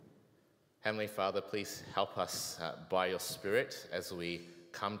Heavenly Father, please help us by your Spirit as we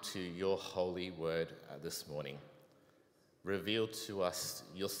come to your holy word this morning. Reveal to us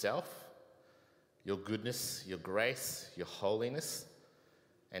yourself, your goodness, your grace, your holiness,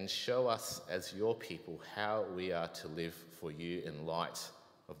 and show us as your people how we are to live for you in light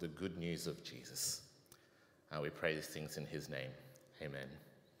of the good news of Jesus. We pray these things in his name. Amen.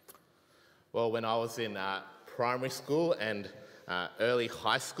 Well, when I was in primary school and early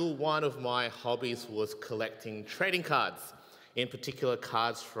high school, one of my hobbies was collecting trading cards, in particular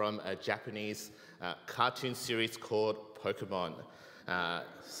cards from a Japanese cartoon series called Pokemon.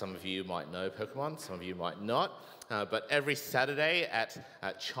 Some of you might know Pokemon, some of you might not, but every Saturday at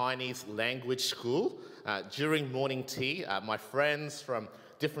Chinese language school, during morning tea, my friends from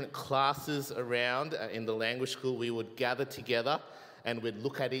different classes around in the language school, we would gather together and we'd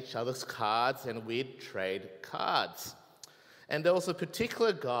look at each other's cards and we'd trade cards. And there was a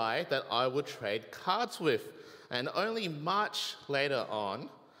particular guy that I would trade cards with. And only much later on,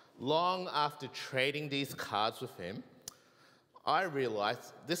 long after trading these cards with him, I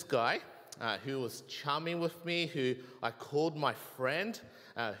realized this guy, who was charming with me, who I called my friend,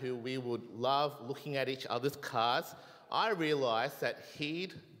 who we would love looking at each other's cards, I realized that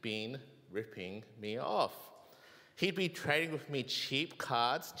he'd been ripping me off. He'd be trading with me cheap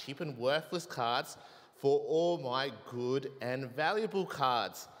cards, cheap and worthless cards, for all my good and valuable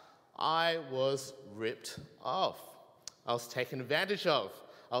cards. I was ripped off. I was taken advantage of.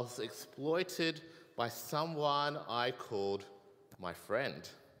 I was exploited by someone I called my friend.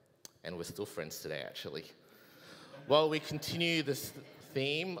 And we're still friends today, actually. Well, we continue this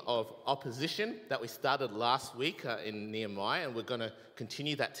theme of opposition that we started last week in Nehemiah, and we're going to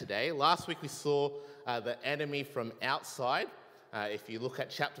continue that today. Last week we saw the enemy from outside. If you look at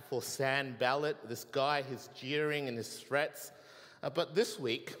chapter 4, Sanballat, this guy, his jeering and his threats. But this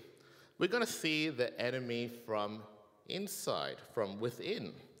week, we're going to see the enemy from inside, from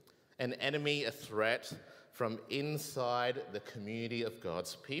within. An enemy, a threat from inside the community of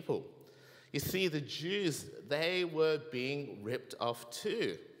God's people. You see, the Jews, they were being ripped off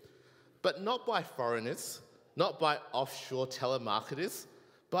too. But not by foreigners, not by offshore telemarketers,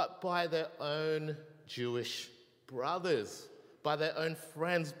 but by their own Jewish brothers, by their own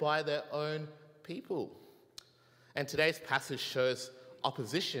friends, by their own people. And today's passage shows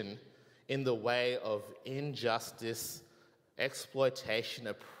opposition in the way of injustice, exploitation,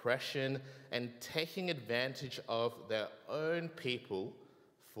 oppression, and taking advantage of their own people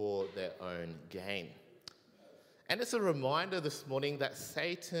for their own gain. And it's a reminder this morning that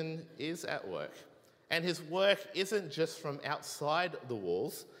Satan is at work. And his work isn't just from outside the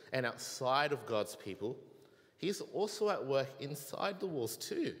walls and outside of God's people. He's also at work inside the walls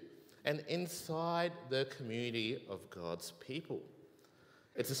too, and inside the community of God's people.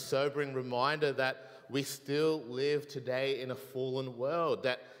 It's a sobering reminder that we still live today in a fallen world,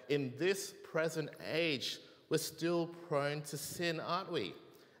 that in this present age, we're still prone to sin, aren't we?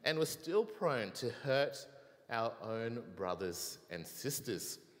 And we're still prone to hurt our own brothers and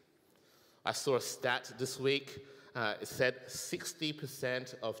sisters. I saw a stat this week. It said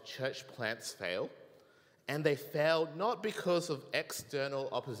 60% of church plants fail. And they failed not because of external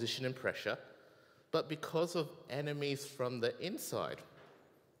opposition and pressure, but because of enemies from the inside.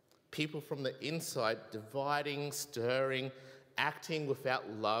 People from the inside dividing, stirring, acting without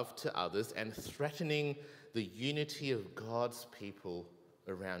love to others, and threatening the unity of God's people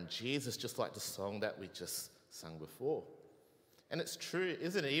around Jesus, just like the song that we just sung before. And it's true,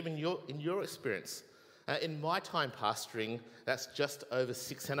 isn't it? Even in your experience. In my time pastoring, that's just over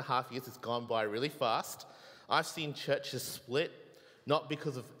 6.5 years, it's gone by really fast. I've seen churches split, not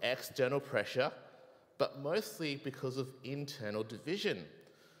because of external pressure, but mostly because of internal division.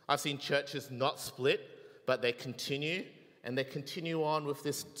 I've seen churches not split, but they continue on with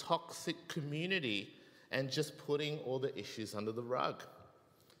this toxic community and just putting all the issues under the rug.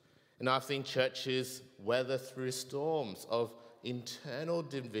 And I've seen churches weather through storms of internal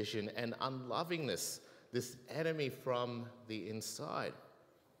division and unlovingness, this enemy from the inside.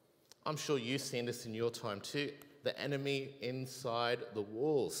 I'm sure you've seen this in your time too. The enemy inside the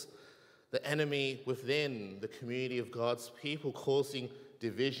walls. The enemy within the community of God's people, causing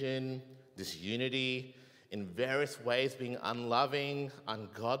division, disunity, in various ways being unloving,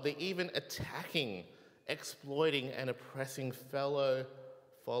 ungodly, even attacking, exploiting and oppressing fellow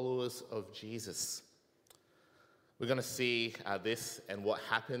followers of Jesus. We're going to see this and what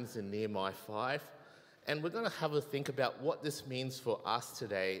happens in Nehemiah 5. And we're going to have a think about what this means for us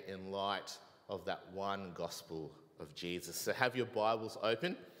today in light of that one gospel of Jesus. So have your Bibles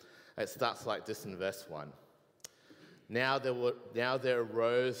open. It starts like this in verse 1. Now there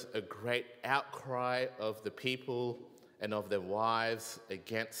arose a great outcry of the people and of their wives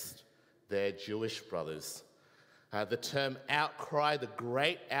against their Jewish brothers. The term outcry, the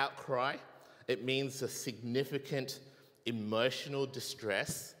great outcry, it means a significant emotional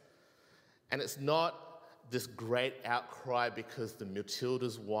distress. And it's not this great outcry because the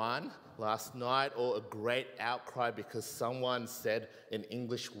Matildas won last night, or a great outcry because someone said an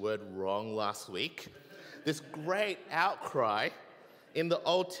English word wrong last week. This great outcry in the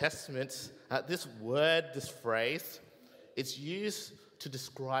Old Testament, this word, this phrase, it's used to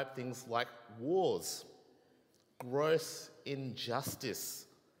describe things like wars, gross injustice,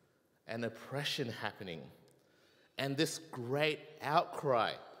 and oppression happening. And this great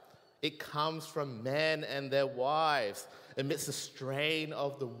outcry, it comes from men and their wives amidst the strain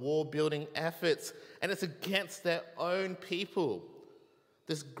of the war-building efforts, and it's against their own people.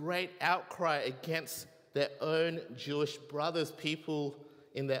 This great outcry against their own Jewish brothers, people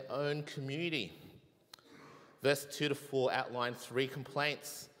in their own community. Verse 2 to 4 outline 3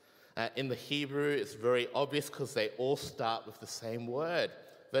 complaints. In the Hebrew, it's very obvious because they all start with the same word.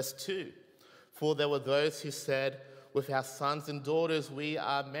 Verse 2, for there were those who said, with our sons and daughters we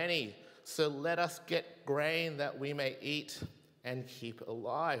are many, so let us get grain that we may eat and keep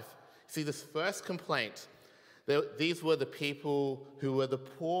alive. See, this first complaint, these were the people who were the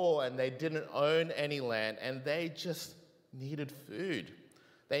poor and they didn't own any land and they just needed food.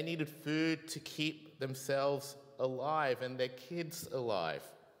 They needed food to keep themselves alive and their kids alive.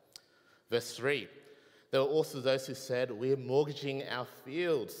 Verse 3, there were also those who said, we're mortgaging our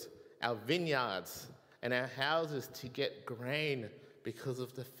fields, our vineyards, and our houses to get grain because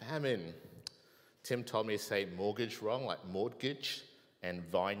of the famine. Tim told me to say mortgage wrong, like mortgage, and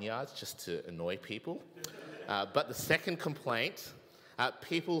vineyards, just to annoy people. But the second complaint,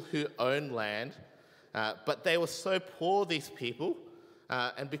 people who own land, but they were so poor, these people,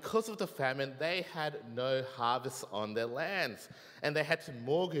 and because of the famine, they had no harvest on their lands, and they had to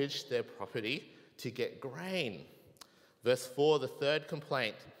mortgage their property to get grain. Verse 4, the third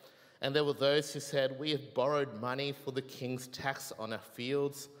complaint, and there were those who said, we have borrowed money for the king's tax on our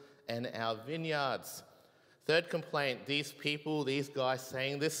fields and our vineyards. Third complaint, these people, these guys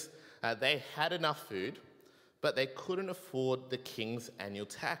saying this, they had enough food, but they couldn't afford the king's annual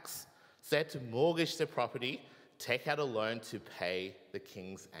tax. So they had to mortgage their property, take out a loan to pay the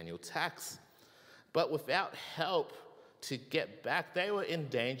king's annual tax. But without help to get back, they were in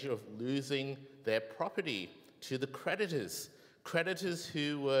danger of losing their property to the creditors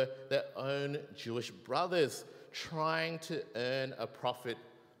who were their own Jewish brothers trying to earn a profit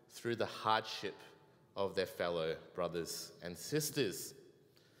through the hardship of their fellow brothers and sisters.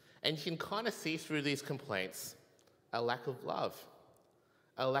 And you can kind of see through these complaints a lack of love,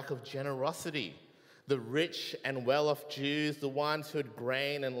 a lack of generosity. The rich and well-off Jews, the ones who had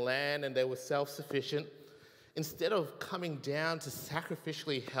grain and land and they were self-sufficient, instead of coming down to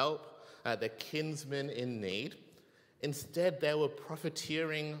sacrificially help their kinsmen in need, instead they were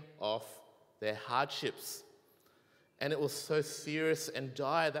profiteering off their hardships. And it was so serious and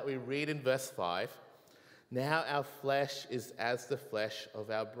dire that we read in verse 5, now our flesh is as the flesh of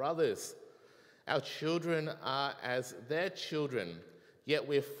our brothers. Our children are as their children, yet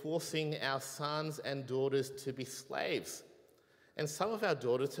we're forcing our sons and daughters to be slaves. And some of our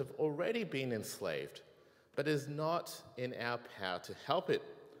daughters have already been enslaved, but it is not in our power to help it,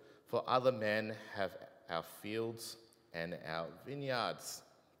 for other men have our fields and our vineyards.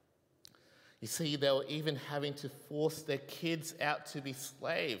 You see, they were even having to force their kids out to be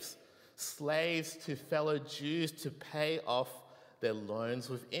slaves to fellow Jews to pay off their loans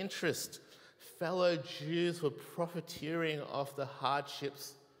with interest. Fellow Jews were profiteering off the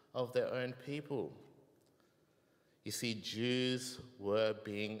hardships of their own people. You see, Jews were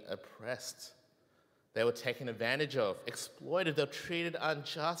being oppressed. They were taken advantage of, exploited, they were treated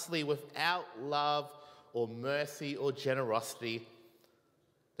unjustly without love or mercy or generosity.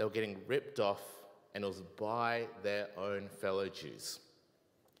 They were getting ripped off, and it was by their own fellow Jews.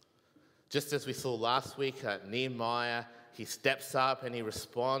 Just as we saw last week, Nehemiah, he steps up and he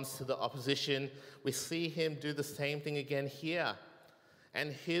responds to the opposition. We see him do the same thing again here.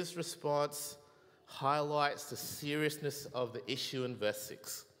 And his response highlights the seriousness of the issue in verse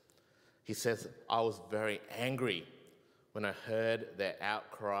 6. He says, I was very angry when I heard their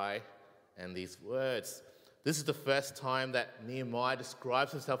outcry and these words. This is the first time that Nehemiah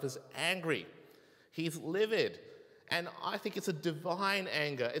describes himself as angry. He's livid. And I think it's a divine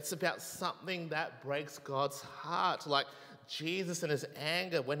anger. It's about something that breaks God's heart, like Jesus and his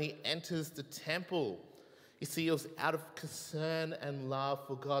anger when he enters the temple. You see, it was out of concern and love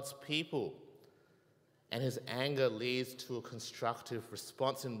for God's people. And his anger leads to a constructive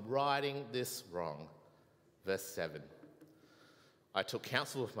response in righting this wrong. Verse 7. I took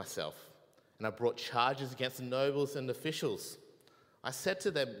counsel with myself, and I brought charges against the nobles and officials. I said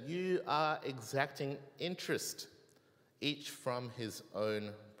to them, you are exacting interest, each from his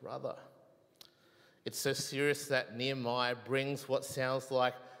own brother. It's so serious that Nehemiah brings what sounds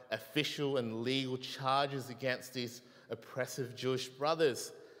like official and legal charges against these oppressive Jewish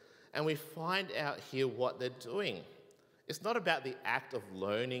brothers. And we find out here what they're doing. It's not about the act of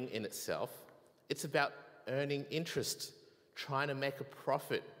loaning in itself. It's about earning interest, trying to make a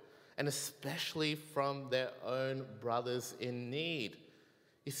profit, and especially from their own brothers in need.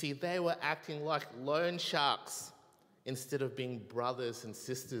 You see, they were acting like loan sharks instead of being brothers and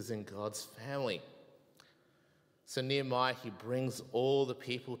sisters in God's family. So Nehemiah, he brings all the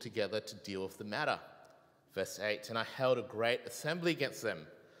people together to deal with the matter. Verse 8, and I held a great assembly against them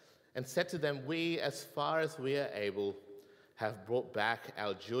and said to them, we, as far as we are able, have brought back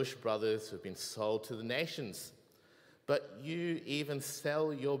our Jewish brothers who have been sold to the nations. But you even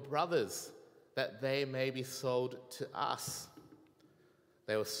sell your brothers, that they may be sold to us.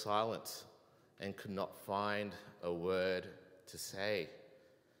 They were silent and could not find a word to say.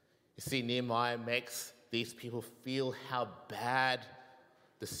 You see, Nehemiah makes these people feel how bad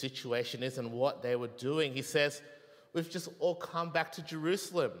the situation is and what they were doing. He says, we've just all come back to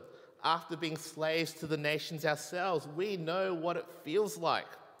Jerusalem after being slaves to the nations ourselves. We know what it feels like.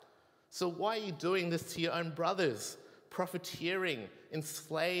 So why are you doing this to your own brothers? Profiteering,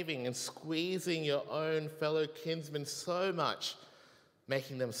 enslaving, and squeezing your own fellow kinsmen so much,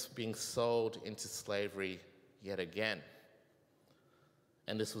 making them being sold into slavery yet again.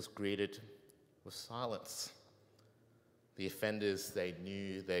 And this was greeted with silence. The offenders, they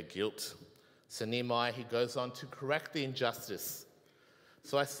knew their guilt. So Nehemiah, he goes on to correct the injustice.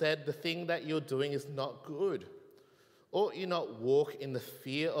 So I said, the thing that you're doing is not good. Ought you not walk in the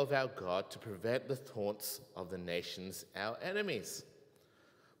fear of our God to prevent the taunts of the nations, our enemies?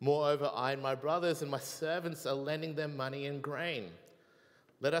 Moreover, I and my brothers and my servants are lending them money and grain.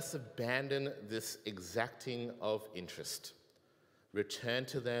 Let us abandon this exacting of interest. Return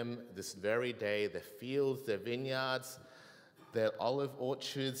to them this very day their fields, their vineyards, their olive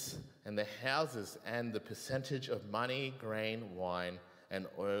orchards, and their houses, and the percentage of money, grain, wine, and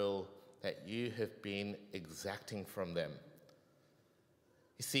oil that you have been exacting from them.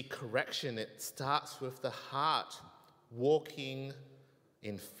 You see, correction, it starts with the heart, walking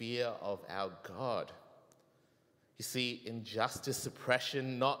in fear of our God. You see, injustice,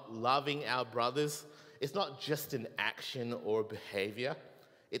 oppression, not loving our brothers, it's not just an action or a behavior.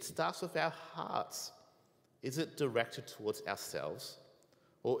 It starts with our hearts. Is it directed towards ourselves?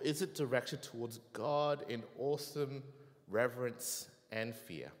 Or is it directed towards God in awesome reverence and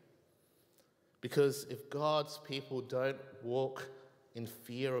fear? Because if God's people don't walk in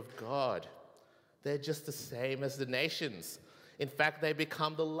fear of God, they're just the same as the nations. In fact, they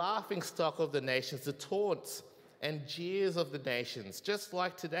become the laughingstock of the nations, the taunts and jeers of the nations, just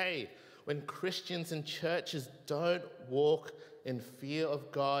like today, when Christians and churches don't walk in fear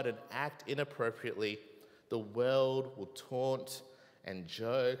of God and act inappropriately, the world will taunt and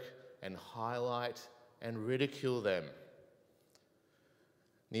joke and highlight and ridicule them.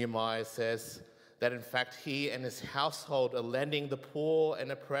 Nehemiah says that in fact he and his household are lending the poor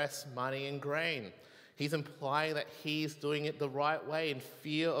and oppressed money and grain. He's implying that he's doing it the right way in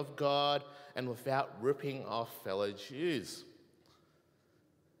fear of God and without ripping off fellow Jews.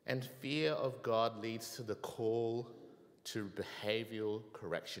 And fear of God leads to the call to behavioral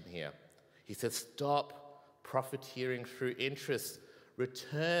correction here. He says, stop profiteering through interest.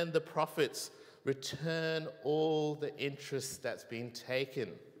 Return the profits. Return all the interest that's been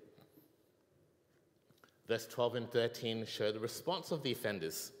taken. Verse 12 and 13 show the response of the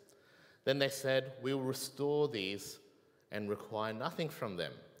offenders. Then they said, we will restore these and require nothing from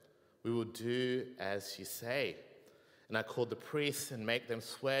them. We will do as you say. And I called the priests and made them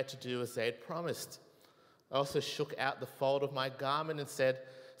swear to do as they had promised. I also shook out the fold of my garment and said,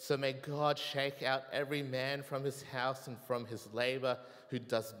 so may God shake out every man from his house and from his labor who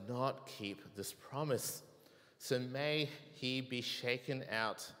does not keep this promise. So may he be shaken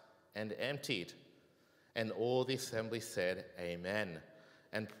out and emptied. And all the assembly said, Amen,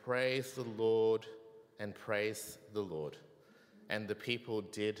 and praise the Lord, and praise the Lord. And the people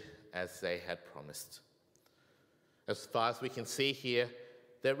did as they had promised. As far as we can see here,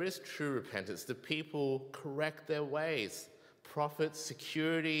 there is true repentance. The people correct their ways, profits,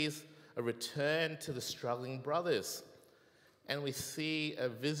 securities, a return to the struggling brothers. And we see a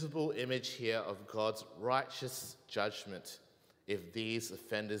visible image here of God's righteous judgment if these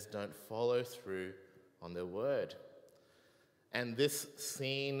offenders don't follow through on their word. And this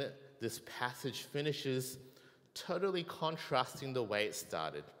scene, this passage finishes totally contrasting the way it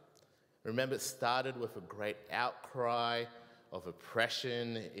started. Remember, it started with a great outcry of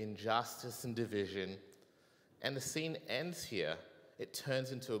oppression, injustice, and division. And the scene ends here. It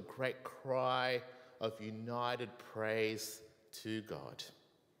turns into a great cry of united praise to God.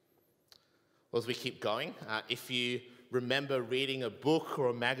 Well, as we keep going, if you remember reading a book or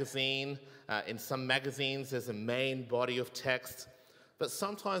a magazine, in some magazines there's a main body of text, but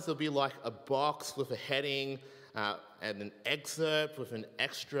sometimes there'll be like a box with a heading and an excerpt with an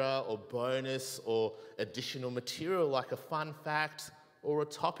extra or bonus or additional material like a fun fact or a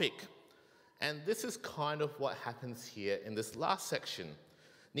topic. And this is kind of what happens here in this last section.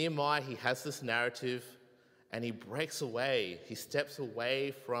 Nehemiah, he has this narrative and he breaks away. He steps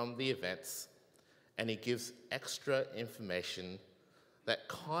away from the events and he gives extra information that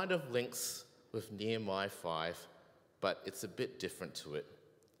kind of links with Nehemiah 5, but it's a bit different to it.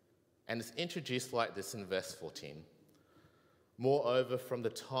 And it's introduced like this in verse 14. Moreover, from the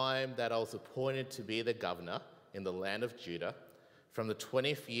time that I was appointed to be the governor in the land of Judah, from the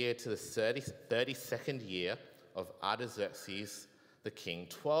 20th year to the 32nd year of Artaxerxes the king,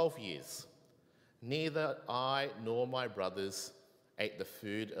 12 years, neither I nor my brothers ate the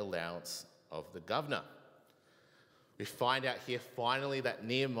food allowance of the governor. We find out here finally that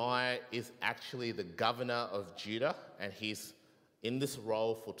Nehemiah is actually the governor of Judah, and he's in this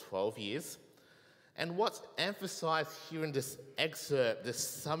role for 12 years. And what's emphasized here in this excerpt, this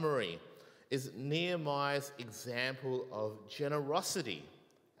summary, is Nehemiah's example of generosity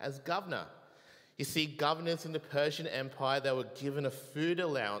as governor. You see, governors in the Persian Empire, they were given a food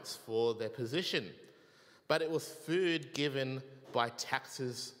allowance for their position, but it was food given by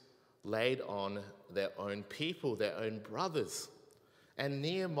taxes laid on their own people, their own brothers. And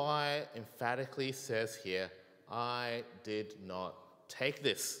Nehemiah emphatically says here, I did not take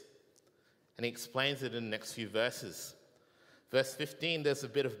this. And he explains it in the next few verses. Verse 15, there's a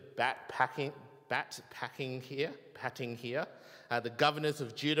bit of patting here. The governors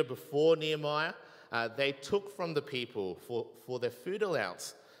of Judah before Nehemiah, they took from the people for their food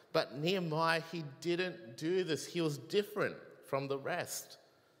allowance. But Nehemiah, he didn't do this. He was different from the rest.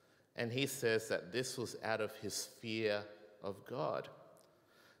 And he says that this was out of his fear of God.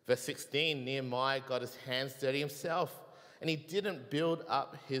 Verse 16, Nehemiah got his hands dirty himself, and he didn't build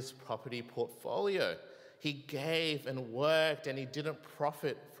up his property portfolio. He gave and worked, and he didn't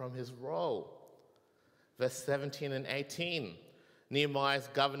profit from his role. Verse 17 and 18, Nehemiah's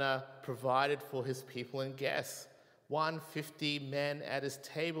governor provided for his people and guests, 150 men at his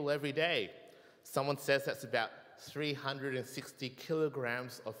table every day. Someone says that's about 360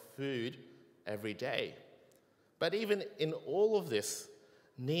 kilograms of food every day. But even in all of this,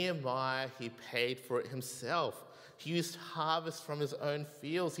 Nehemiah, he paid for it himself. He used harvest from his own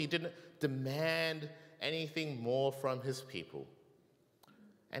fields. He didn't demand anything more from his people.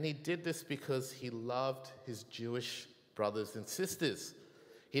 And he did this because he loved his Jewish brothers and sisters.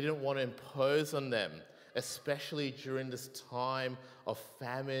 He didn't want to impose on them, especially during this time of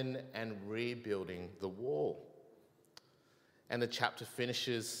famine and rebuilding the wall. And the chapter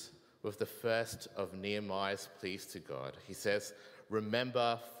finishes with the first of Nehemiah's pleas to God. He says,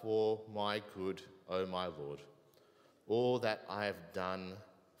 remember for my good, O my Lord, all that I have done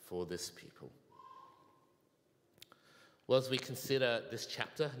for this people. Well, as we consider this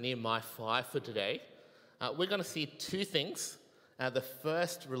chapter, Nehemiah 5 for today, we're going to see two things. The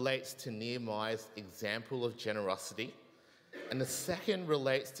first relates to Nehemiah's example of generosity, and the second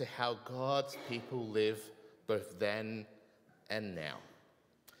relates to how God's people live both then and now.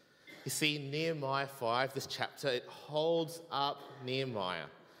 You see, Nehemiah 5, this chapter, it holds up Nehemiah.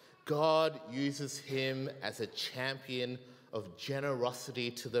 God uses him as a champion of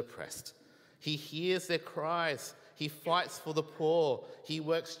generosity to the oppressed. He hears their cries. He fights for the poor. He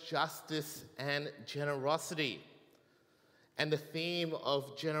works justice and generosity. And the theme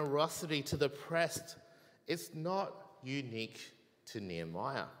of generosity to the oppressed is not unique to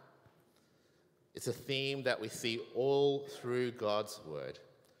Nehemiah. It's a theme that we see all through God's word.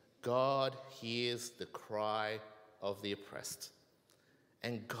 God hears the cry of the oppressed,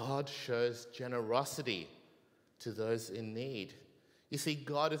 and God shows generosity to those in need. You see,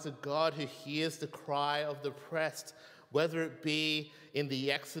 God is a God who hears the cry of the oppressed, whether it be in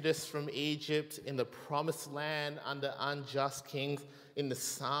the exodus from Egypt, in the promised land under unjust kings, in the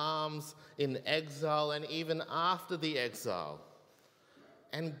Psalms, in exile, and even after the exile.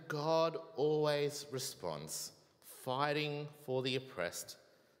 And God always responds, fighting for the oppressed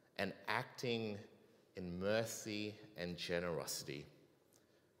and acting in mercy and generosity.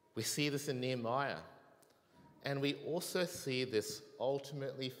 We see this in Nehemiah. And we also see this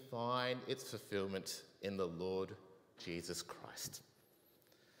ultimately find its fulfillment in the Lord Jesus Christ.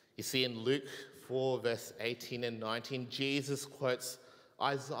 You see, in Luke 4, verse 18 and 19, Jesus quotes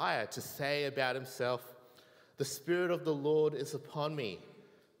Isaiah to say about himself, "The Spirit of the Lord is upon me,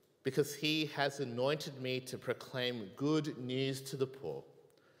 because he has anointed me to proclaim good news to the poor.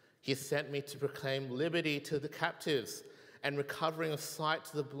 He sent me to proclaim liberty to the captives and recovering of sight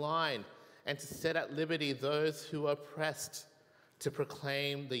to the blind, and to set at liberty those who are oppressed, to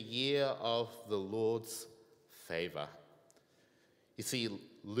proclaim the year of the Lord's favor." You see,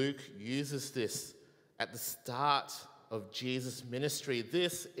 Luke uses this at the start of Jesus' ministry.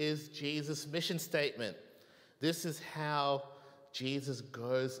 This is Jesus' mission statement. This is how Jesus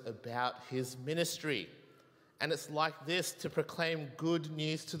goes about his ministry. And it's like this: to proclaim good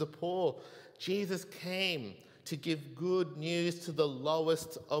news to the poor. Jesus came to give good news to the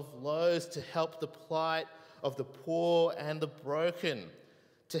lowest of lows, to help the plight of the poor and the broken,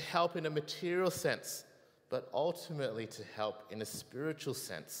 to help in a material sense, but ultimately to help in a spiritual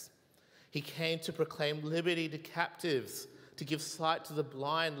sense. He came to proclaim liberty to captives, to give sight to the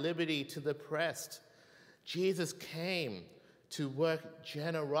blind, liberty to the oppressed. Jesus came to work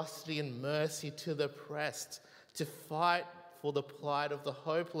generosity and mercy to the oppressed, to fight for the plight of the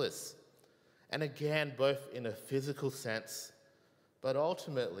hopeless. And again, both in a physical sense, but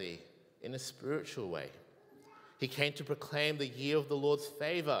ultimately in a spiritual way. He came to proclaim the year of the Lord's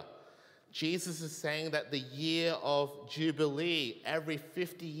favor. Jesus is saying that the year of Jubilee, every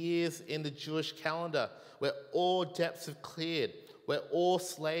 50 years in the Jewish calendar, where all debts have cleared, where all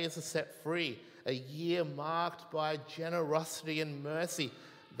slaves are set free, a year marked by generosity and mercy,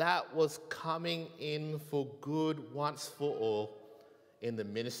 that was coming in for good once for all in the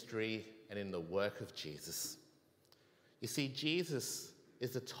ministry and in the work of Jesus. You see, Jesus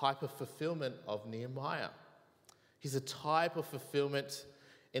is a type of fulfillment of Nehemiah. He's a type of fulfillment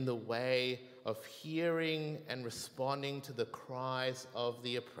in the way of hearing and responding to the cries of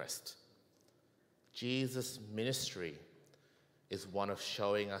the oppressed. Jesus' ministry is one of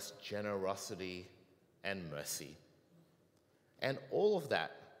showing us generosity and mercy. And all of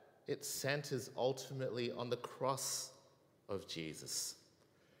that, it centers ultimately on the cross of Jesus.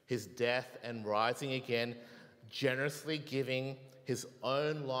 His death and rising again, generously giving his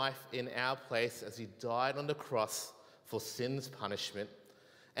own life in our place as he died on the cross for sin's punishment.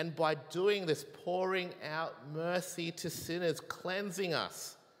 And by doing this, pouring out mercy to sinners, cleansing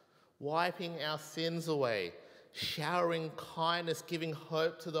us, wiping our sins away, showering kindness, giving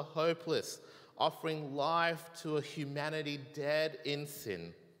hope to the hopeless, offering life to a humanity dead in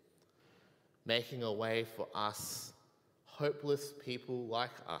sin, making a way for us, hopeless people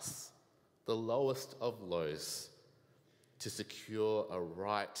like us, the lowest of lows, to secure a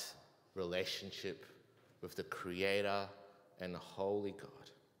right relationship with the Creator and holy God.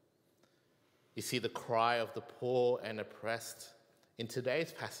 You see, the cry of the poor and oppressed in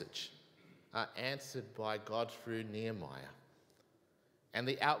today's passage are answered by God through Nehemiah. And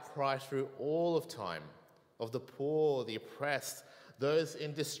the outcry through all of time of the poor, the oppressed, those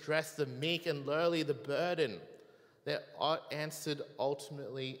in distress, the meek and lowly, the burden, they're answered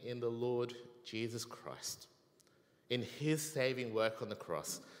ultimately in the Lord Jesus Christ, in his saving work on the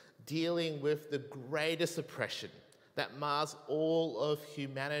cross, dealing with the greatest oppression that mars all of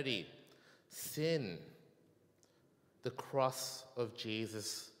humanity, sin. The cross of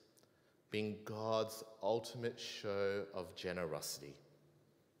Jesus being God's ultimate show of generosity,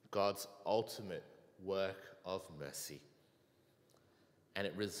 God's ultimate work of mercy. And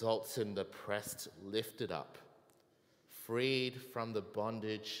it results in the oppressed lifted up, freed from the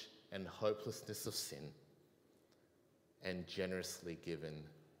bondage and hopelessness of sin, and generously given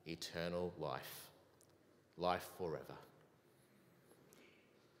eternal life, life forever.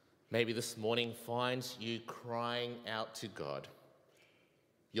 Maybe this morning finds you crying out to God.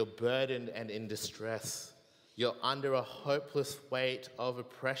 You're burdened and in distress. You're under a hopeless weight of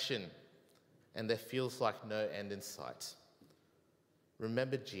oppression, and there feels like no end in sight.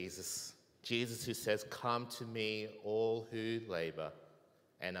 Remember Jesus, Jesus who says, "Come to me, all who labor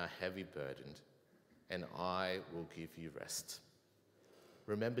and are heavy burdened, and I will give you rest."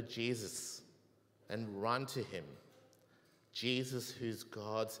 Remember Jesus and run to him. Jesus who's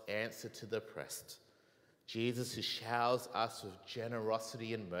God's answer to the oppressed. Jesus who showers us with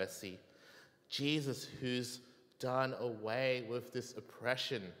generosity and mercy. Jesus who's done away with this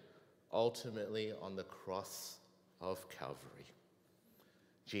oppression ultimately on the cross of Calvary.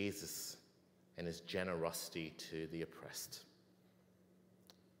 Jesus and his generosity to the oppressed.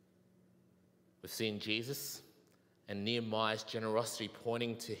 We've seen Jesus and Nehemiah's generosity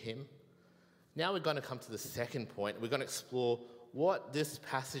pointing to him. Now we're going to come to the second point. We're going to explore what this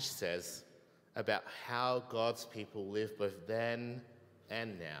passage says about how God's people live both then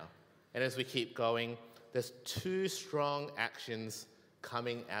and now. And as we keep going, there's two strong actions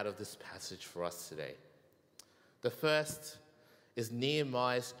coming out of this passage for us today. The first is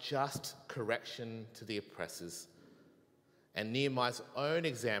Nehemiah's just correction to the oppressors, and Nehemiah's own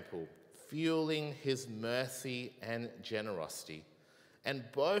example fueling his mercy and generosity. And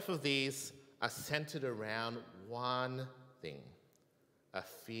both of these are centered around one thing: a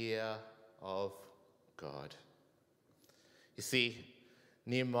fear of God. You see,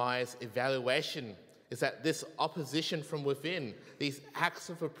 Nehemiah's evaluation is that this opposition from within, these acts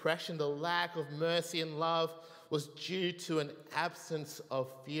of oppression, the lack of mercy and love, was due to an absence of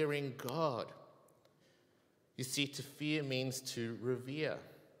fearing God. You see, to fear means to revere,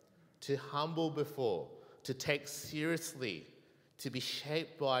 to humble before, to take seriously, to be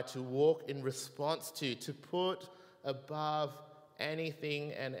shaped by, to walk in response to put above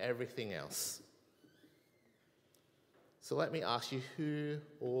anything and everything else. So let me ask you, who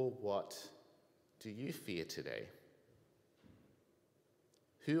or what do you fear today?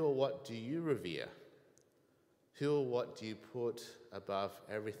 Who or what do you revere? Who or what do you put above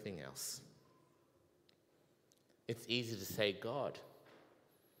everything else? It's easy to say God,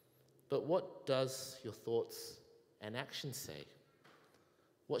 but what does your thoughts and actions say?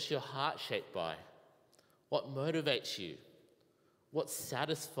 What's your heart shaped by? What motivates you? What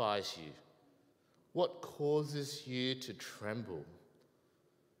satisfies you? What causes you to tremble?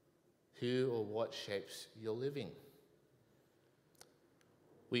 Who or what shapes your living?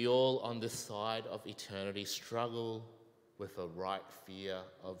 We all on this side of eternity struggle with a right fear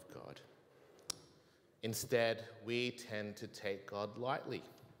of God. Instead, we tend to take God lightly,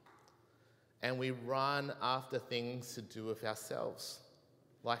 and we run after things to do with ourselves,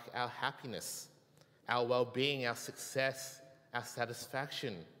 like our happiness, our well-being, our success, our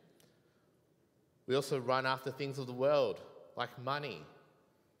satisfaction. We also run after things of the world, like money,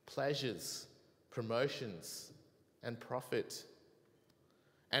 pleasures, promotions, and profit.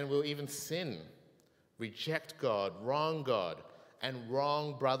 And we'll even sin, reject God, and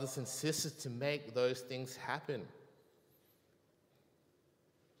wrong brothers and sisters to make those things happen.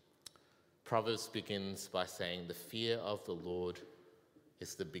 Proverbs begins by saying, "The fear of the Lord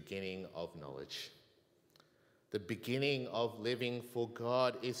is the beginning of knowledge." The beginning of living for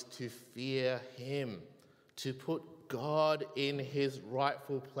God is to fear Him, to put God in His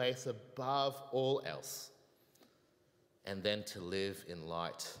rightful place above all else, and then to live in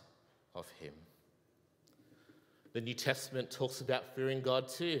light of Him. The New Testament talks about fearing God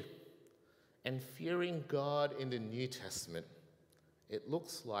too. And fearing God in the New Testament, it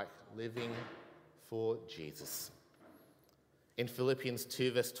looks like living for Jesus. In Philippians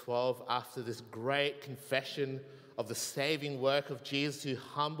 2 verse 12, after this great confession of the saving work of Jesus, who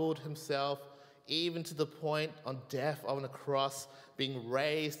humbled himself even to the point on death on a cross, being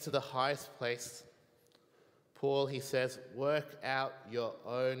raised to the highest place, Paul, he says, work out your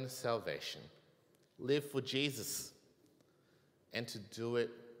own salvation. Live for Jesus, and to do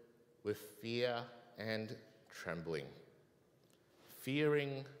it with fear and trembling.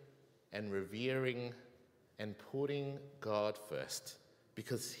 Fearing and revering and putting God first,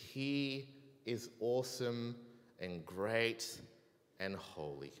 because He is awesome and great and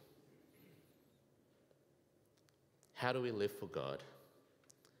holy. How do we live for God?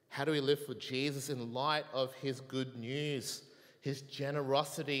 How do we live for Jesus in light of His good news, His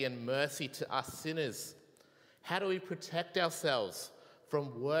generosity and mercy to us sinners? How do we protect ourselves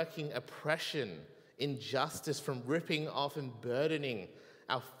from working oppression, injustice, from ripping off and burdening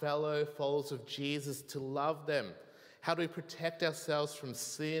our fellow followers of Jesus to love them? How do we protect ourselves from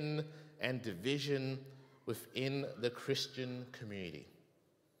sin and division within the Christian community?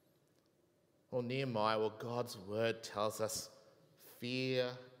 Well, Nehemiah, God's word tells us, fear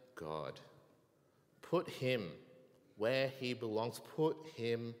God. Put Him where He belongs. Put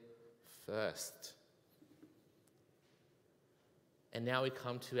Him first. And now we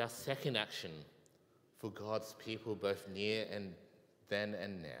come to our second action for God's people, both near and then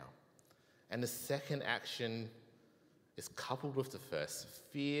and now. And the second action is coupled with the first: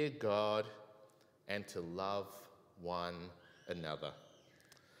 fear God and to love one another.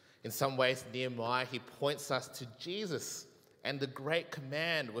 In some ways, Nehemiah, he points us to Jesus and the great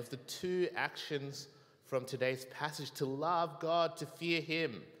command with the two actions from today's passage: to love God, to fear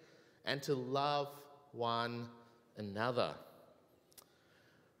Him, and to love one another.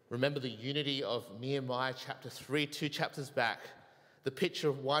 Remember the unity of Nehemiah chapter 3, 2 chapters back. The picture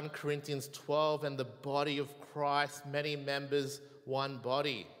of 1 Corinthians 12 and the body of Christ, many members, one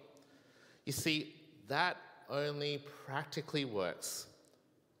body. You see, that only practically works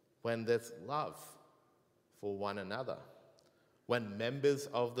when there's love for one another, when members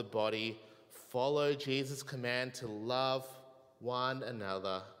of the body follow Jesus' command to love one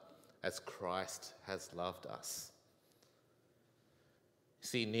another as Christ has loved us.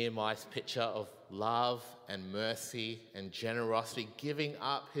 See Nehemiah's picture of love and mercy and generosity, giving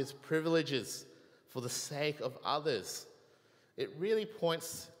up his privileges for the sake of others. It really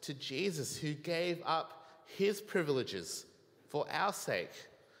points to Jesus, who gave up his privileges for our sake,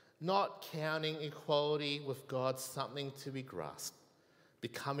 not counting equality with God something to be grasped,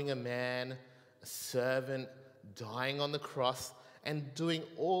 becoming a man, a servant, dying on the cross, and doing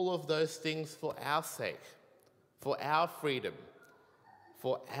all of those things for our sake, for our freedom,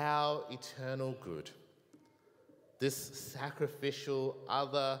 for our eternal good. This sacrificial,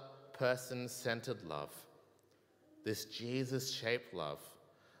 other person-centered love, this Jesus-shaped love,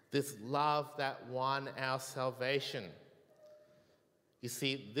 this love that won our salvation. You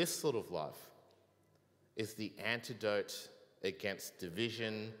see, this sort of love is the antidote against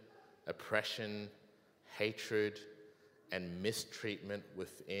division, oppression, hatred, and mistreatment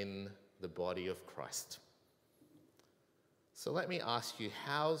within the body of Christ. So let me ask you,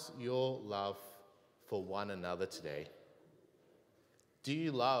 how's your love for one another today? Do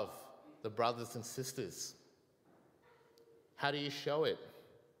you love the brothers and sisters? How do you show it?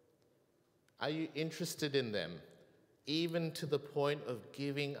 Are you interested in them, even to the point of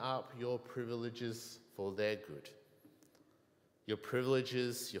giving up your privileges for their good? Your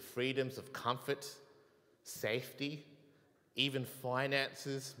privileges, your freedoms of comfort, safety, even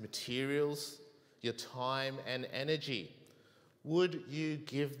finances, materials, your time and energy. Would you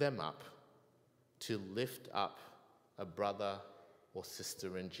give them up to lift up a brother or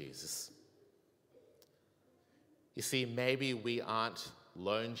sister in Jesus? You see, maybe we aren't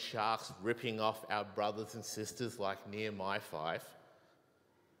loan sharks ripping off our brothers and sisters like Nehemiah 5,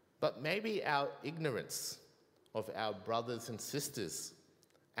 but maybe our ignorance of our brothers and sisters,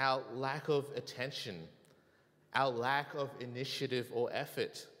 our lack of attention, our lack of initiative or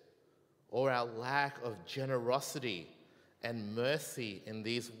effort, or our lack of generosity and mercy in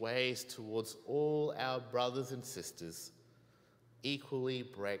these ways towards all our brothers and sisters equally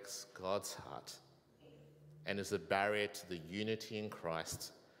breaks God's heart and is a barrier to the unity in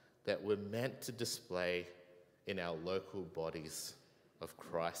Christ that we're meant to display in our local bodies of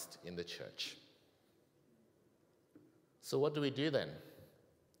Christ in the church. So what do we do then?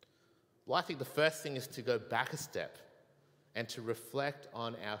 Well, I think the first thing is to go back a step and to reflect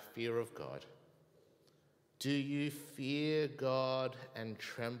on our fear of God. Do you fear God and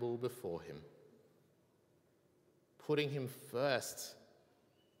tremble before him? Putting him first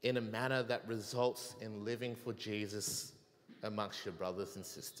in a manner that results in living for Jesus amongst your brothers and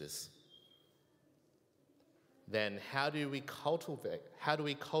sisters. Then how do we cultivate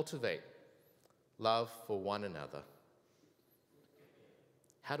love for one another?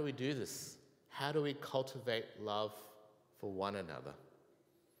 How do we do this? How do we cultivate love for one another?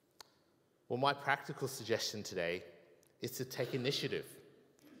 Well, my practical suggestion today is to take initiative.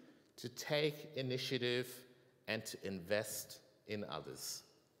 To take initiative and to invest in others.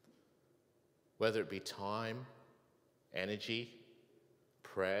 Whether it be time, energy,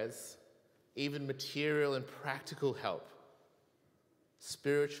 prayers, even material and practical help,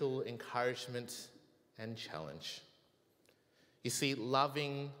 spiritual encouragement and challenge. You see,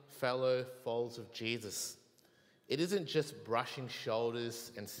 loving fellow followers of Jesus, it isn't just brushing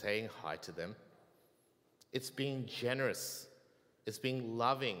shoulders and saying hi to them. It's being generous. It's being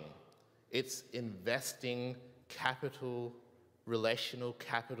loving. It's investing relational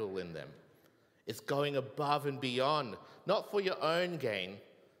capital in them. It's going above and beyond, not for your own gain,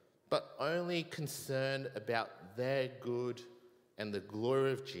 but only concerned about their good and the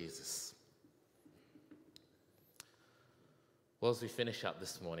glory of Jesus. Well, as we finish up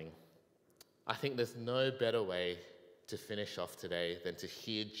this morning, I think there's no better way to finish off today than to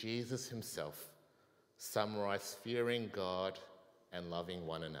hear Jesus himself summarize fearing God and loving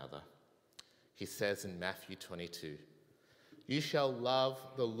one another. He says in Matthew 22, "You shall love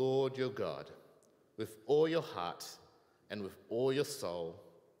the Lord your God with all your heart and with all your soul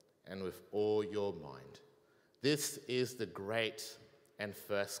and with all your mind. This is the great and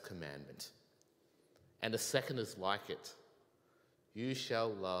first commandment. And the second is like it. You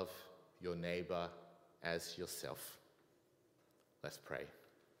shall love your neighbor as yourself." Let's pray.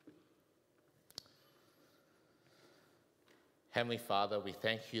 Heavenly Father, we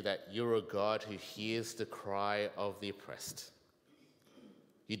thank you that you're a God who hears the cry of the oppressed.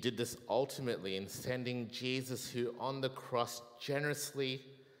 You did this ultimately in sending Jesus, who on the cross generously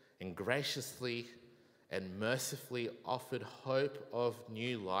and graciously and mercifully offered hope of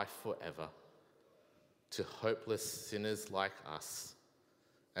new life forever to hopeless sinners like us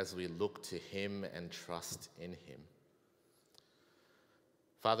as we look to him and trust in him.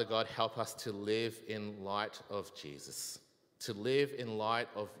 Father God, help us to live in light of Jesus, to live in light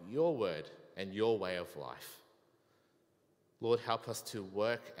of your word and your way of life. Lord, help us to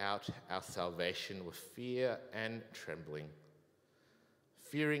work out our salvation with fear and trembling,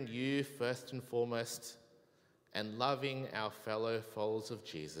 fearing you first and foremost, and loving our fellow followers of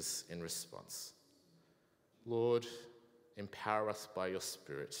Jesus in response. Lord, empower us by your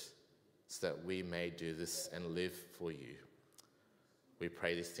Spirit so that we may do this and live for you. We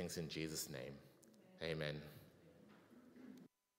pray these things in Jesus' name. Amen.